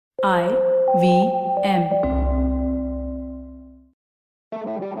IVM.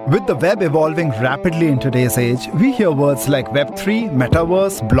 With the web evolving rapidly in today's age, we hear words like Web3,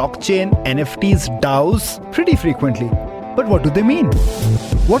 Metaverse, Blockchain, NFTs, DAOs pretty frequently. But what do they mean?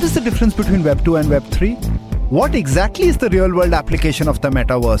 What is the difference between Web2 and Web3? What exactly is the real-world application of the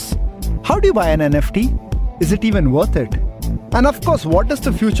Metaverse? How do you buy an NFT? Is it even worth it? And of course, what does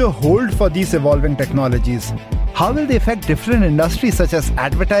the future hold for these evolving technologies? How will they affect different industries such as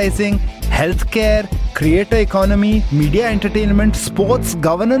advertising, healthcare, creator economy, media entertainment, sports,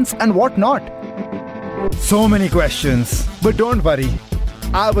 governance, and whatnot? So many questions, but don't worry.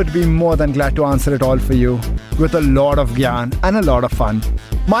 I would be more than glad to answer it all for you with a lot of gyan and a lot of fun.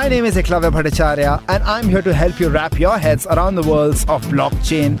 My name is Eklavya Bhattacharya, and I'm here to help you wrap your heads around the worlds of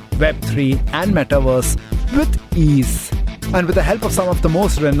blockchain, Web3, and Metaverse with ease. And with the help of some of the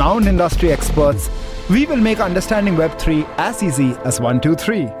most renowned industry experts, we will make understanding Web3 as easy as 1, 2,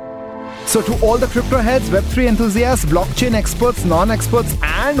 3. So to all the crypto heads, Web3 enthusiasts, blockchain experts, non-experts,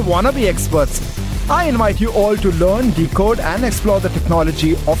 and wannabe experts, I invite you all to learn, decode, and explore the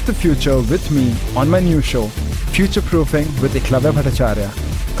technology of the future with me on my new show, Future Proofing with Eklavya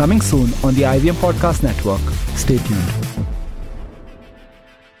Bhattacharya, coming soon on the IVM Podcast Network. Stay tuned.